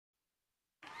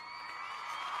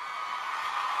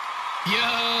Yo,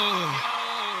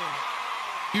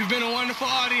 you've been a wonderful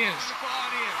audience.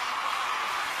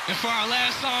 And for our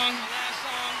last song,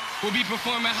 we'll be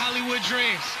performing Hollywood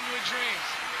Dreams.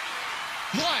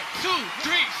 1, 2,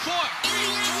 3, 4.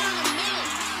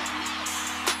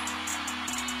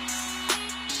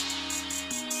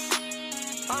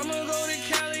 I'ma go to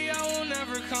Cali, I won't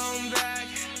never come back.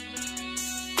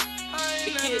 I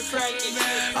ain't never coming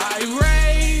back. I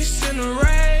race in a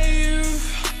rave.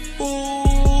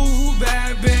 Ooh,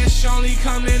 bad bitch only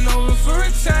coming over for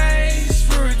a taste,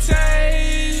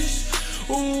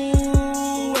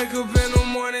 Ooh, wake up in the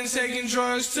morning taking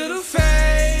drugs to the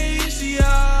face,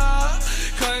 yeah.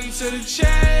 Cutting to the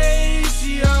chase,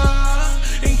 yeah.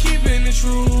 And keeping it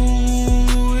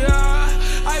true,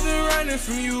 yeah. I've been running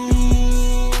from you,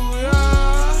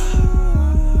 yeah.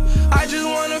 I just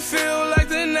wanna feel like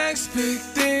the next big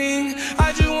thing.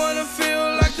 I just wanna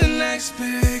feel like the next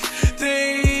big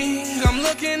thing. I'm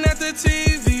looking at the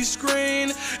TV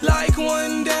screen like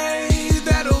one day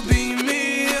that'll be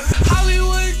me.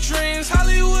 Hollywood dreams,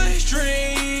 Hollywood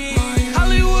dreams.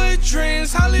 Hollywood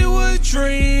dreams, Hollywood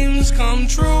dreams come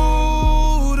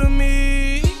true to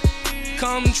me.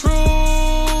 Come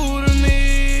true to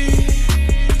me.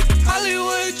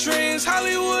 Hollywood dreams,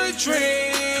 Hollywood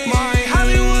dreams. My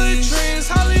Hollywood dreams,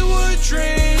 Hollywood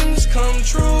dreams come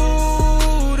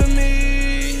true to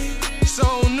me.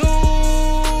 So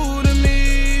new to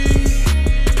me.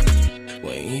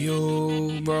 When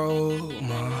you broke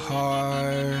my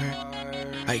heart,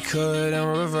 I couldn't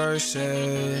reverse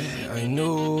it. I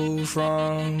knew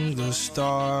from the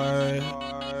start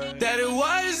that it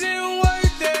wasn't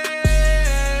worth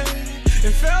it.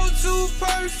 It felt too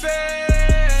perfect.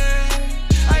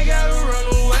 I gotta run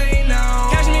away now.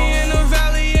 Catch me in the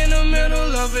valley in the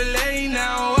middle of LA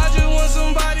now. I just want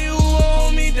somebody who will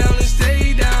hold me down and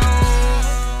stay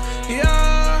down.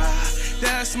 Yeah,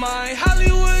 that's my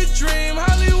Hollywood dream,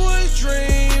 Hollywood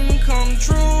dream come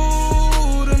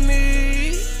true to me.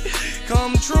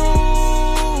 Come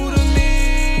true to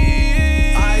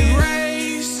me. I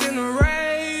race in a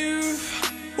rave.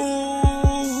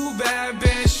 Ooh, bad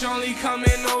bitch only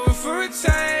coming over for a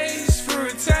taste,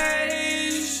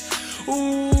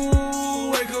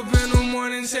 Ooh, wake up in the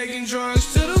morning taking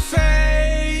drugs to the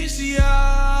face,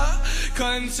 yeah.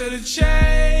 Cutting to the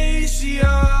chase,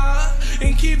 yeah.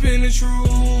 And keeping it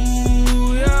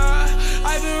true, yeah.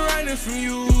 I've been running from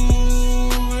you,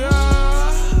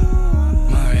 yeah.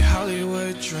 My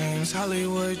Hollywood dreams,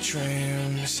 Hollywood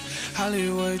dreams.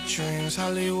 Hollywood dreams,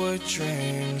 Hollywood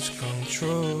dreams come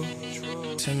true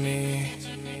to me.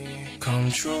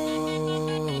 Come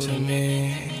true to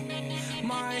me.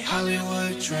 My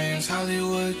Hollywood dreams,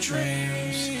 Hollywood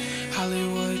dreams.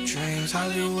 Hollywood dreams,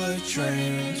 Hollywood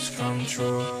dreams come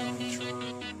true.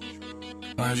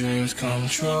 My dreams come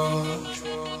true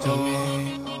to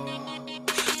me.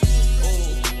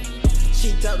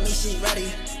 She told me she ready.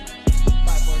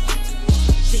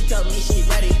 She told me she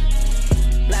ready.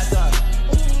 Blast off.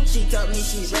 She told me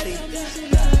she ready.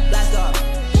 Blast off.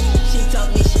 She told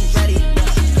me she ready.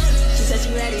 She said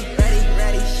she ready, ready,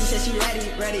 ready. She said she ready,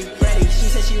 ready, ready. She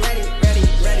said she ready, ready,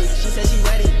 ready. She said she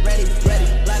ready, ready, ready.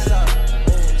 Blast off.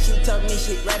 She told me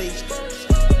she ready.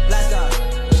 Blast off.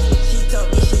 She told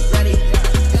me she ready.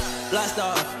 Blast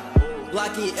off.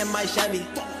 Blocky in my Chevy.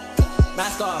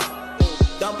 Mask off.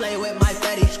 Don't play with my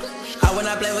Fetty. I will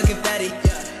not play with confetti.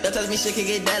 Don't touch me, shit can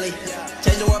get deadly.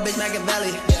 Change the world, bitch,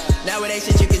 Machiavelli. Nowadays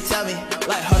shit you can tell me.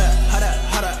 Like, hold up, hold up,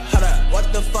 hold up, hold up.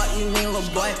 What the fuck you mean, little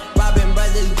boy? Robbing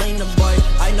brothers, bling the boy.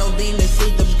 I know Venus,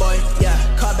 see the boy. Yeah,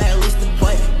 call back, release the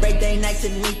boy. Break their neck to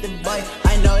meet the boy.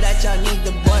 I know that y'all need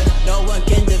the boy. No one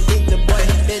can defeat the boy.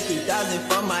 50,000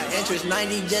 for my interest,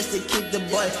 90 just to keep the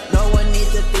boy. No one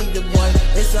needs to feed the boy.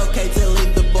 It's okay to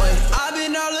leave the boy. I've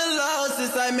been all alone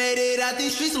since I made it out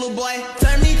these streets, little boy.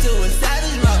 Turn me to a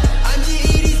savage mode. I'm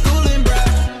GED schooling,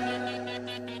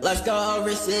 bruh. Let's go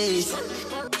overseas.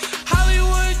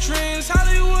 Hollywood dreams,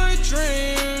 Hollywood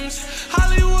dreams.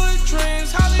 Hollywood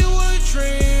dreams, Hollywood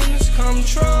dreams come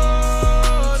true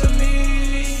to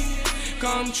me.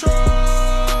 Come true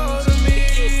to me.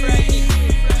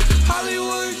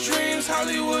 Hollywood dreams,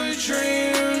 Hollywood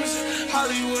dreams.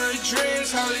 Hollywood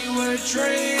dreams, Hollywood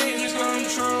dreams come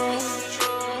true.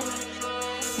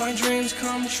 My dreams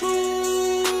come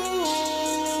true.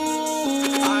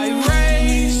 I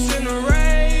race in a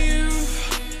rave.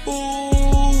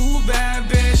 Ooh, bad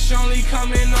bitch only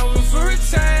coming over for a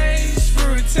taste,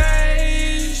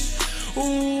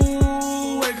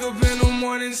 Ooh, wake up in the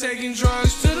morning taking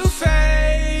drugs to the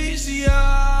face,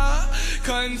 yeah.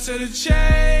 Cutting to the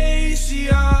chase,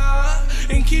 yeah.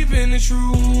 And keeping it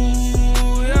true,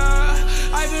 yeah.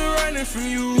 I've been running from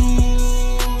you,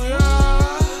 yeah.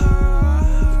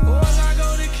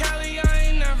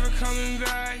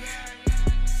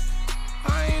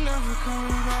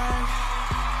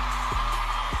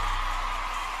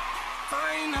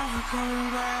 coming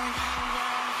back.